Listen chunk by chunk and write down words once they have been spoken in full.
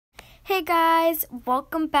Hey guys,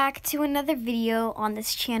 welcome back to another video on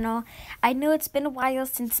this channel. I know it's been a while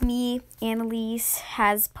since me, Annalise,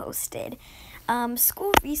 has posted.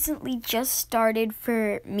 School recently just started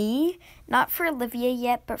for me, not for Olivia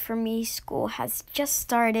yet, but for me, school has just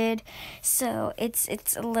started. So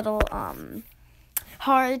it's a little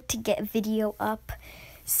hard to get video up.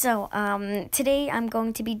 So, today I'm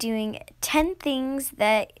going to be doing 10 cute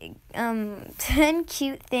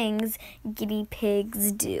things guinea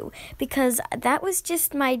pigs do. Because that was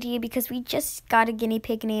just my idea because we just got a guinea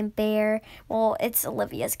pig named Bear. Well, it's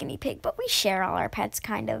Olivia's guinea pig, but we share all our pets,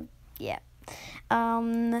 kind of, yeah.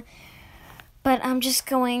 But I'm just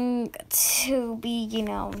going to be,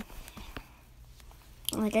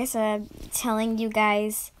 like I said, telling you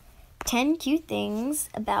guys 10 cute things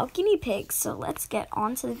about guinea pigs, so let's get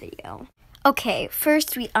on to the video. Okay,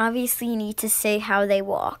 first we obviously need to say how they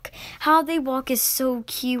walk. How they walk is so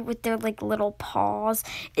cute with their little paws.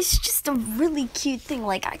 It's just a really cute thing.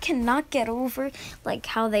 I cannot get over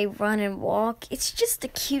how they run and walk. It's just a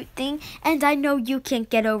cute thing, and I know you can't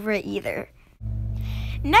get over it either.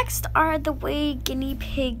 Next are the way guinea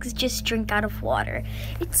pigs just drink out of water.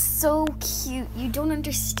 It's so cute. You don't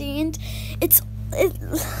understand.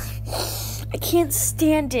 I can't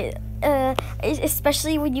stand it,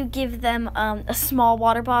 especially when you give them a small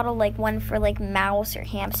water bottle, like one for mouse or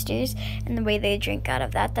hamsters, and the way they drink out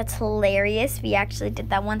of that. That's hilarious. We actually did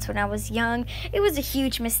that once when I was young. It was a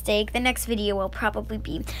huge mistake. The next video will probably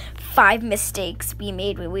be 5 mistakes we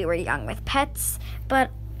made when we were young with pets,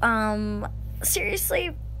 but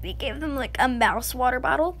seriously, we gave them a mouse water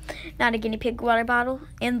bottle, not a guinea pig water bottle,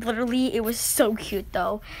 and literally it was so cute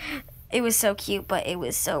though. It was so cute, but it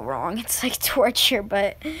was so wrong. It's like torture,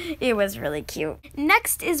 but it was really cute.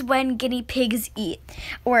 Next is when guinea pigs eat.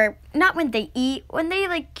 Or, not when they eat, when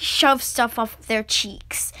they shove stuff off their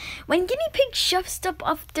cheeks. When guinea pigs shove stuff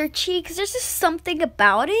off their cheeks, there's just something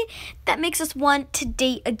about it that makes us want to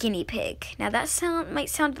date a guinea pig. Now that might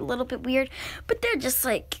sound a little bit weird, but they're just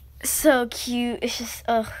so cute. It's just,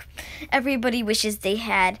 everybody wishes they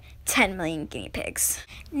had 10 million guinea pigs.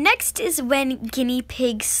 Next is when guinea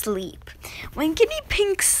pigs sleep. When guinea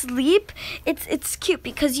pigs sleep, it's cute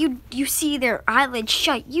because you see their eyelids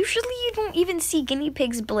shut. Usually you don't even see guinea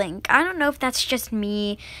pigs blink. I don't know if that's just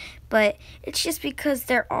me, but it's just because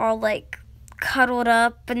they're all cuddled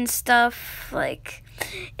up and stuff.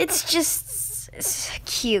 It's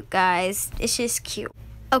cute, guys. It's just cute.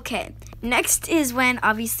 Okay, next is when,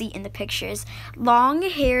 obviously in the pictures,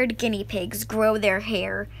 long-haired guinea pigs grow their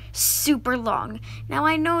hair super long. Now,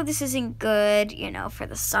 I know this isn't good, for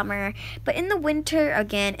the summer, but in the winter,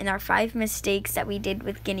 again, in our 5 mistakes that we did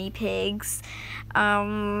with guinea pigs,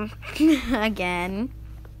 again,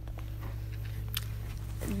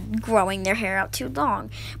 growing their hair out too long.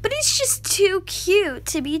 But it's just too cute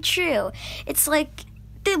to be true. It's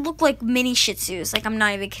they look like mini Shih Tzus. I'm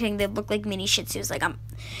not even kidding. They look like mini Shih Tzus.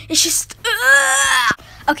 It's just,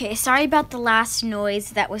 Okay, sorry about the last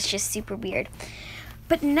noise. That was just super weird.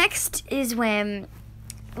 But next is when,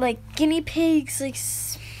 guinea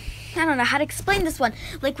pigs, I don't know how to explain this one.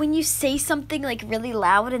 When you say something, really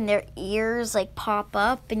loud and their ears, pop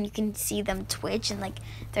up and you can see them twitch and,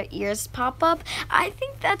 their ears pop up. I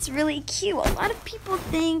think that's really cute. A lot of people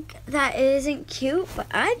think that it isn't cute, but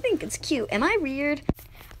I think it's cute. Am I weird?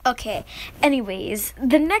 Okay, anyways,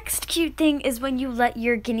 the next cute thing is when you let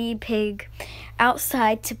your guinea pig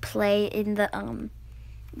outside to play in the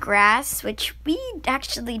grass, which we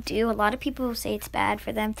actually do. A lot of people say it's bad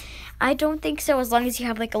for them. I don't think so, as long as you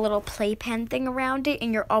have a little playpen thing around it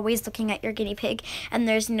and you're always looking at your guinea pig and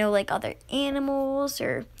there's no other animals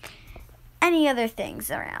or any other things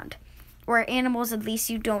around. Or animals at least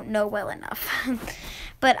you don't know well enough.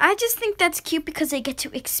 But I just think that's cute because they get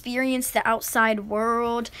to experience the outside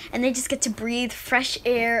world and they just get to breathe fresh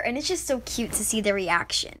air, and it's just so cute to see their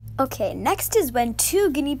reaction. Okay, next is when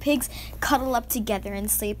 2 guinea pigs cuddle up together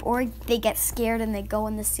and sleep, or they get scared and they go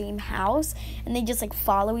in the same house and they just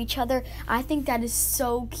follow each other. I think that is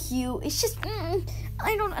so cute. It's just,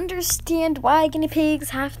 I don't understand why guinea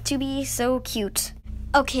pigs have to be so cute.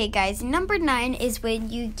 Okay guys, number 9 is when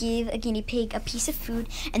you give a guinea pig a piece of food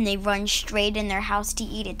and they run straight in their house to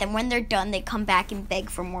eat it. Then when they're done, they come back and beg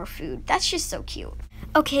for more food. That's just so cute.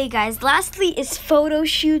 Okay guys, lastly is photo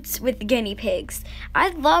shoots with guinea pigs. I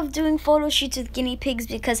love doing photo shoots with guinea pigs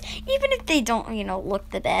because even if they don't, look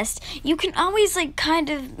the best, you can always kind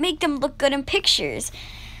of make them look good in pictures.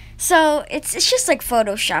 So it's just like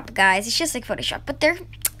Photoshop, guys. It's just like Photoshop, but they're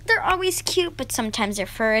always cute, but sometimes their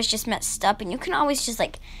fur is just messed up, and you can always just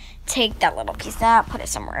take that little piece out, put it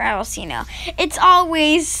somewhere else, It's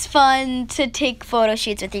always fun to take photo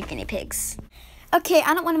shoots with your guinea pigs. Okay,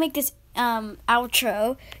 I don't want to make this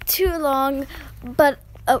outro too long, but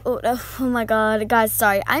oh my god, guys,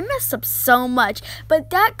 sorry, I messed up so much.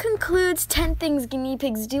 But that concludes 10 things guinea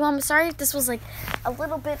pigs do. I'm sorry if this was like a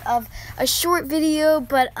little bit of a short video,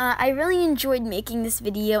 but I really enjoyed making this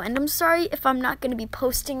video, and I'm sorry if I'm not going to be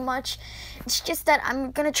posting much. It's just that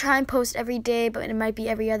I'm going to try and post every day, but it might be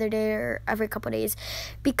every other day or every couple days,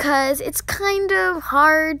 because it's kind of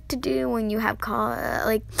hard to do when you have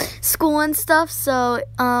like school and stuff. So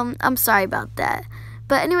I'm sorry about that.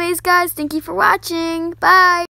 But anyways, guys, thank you for watching. Bye.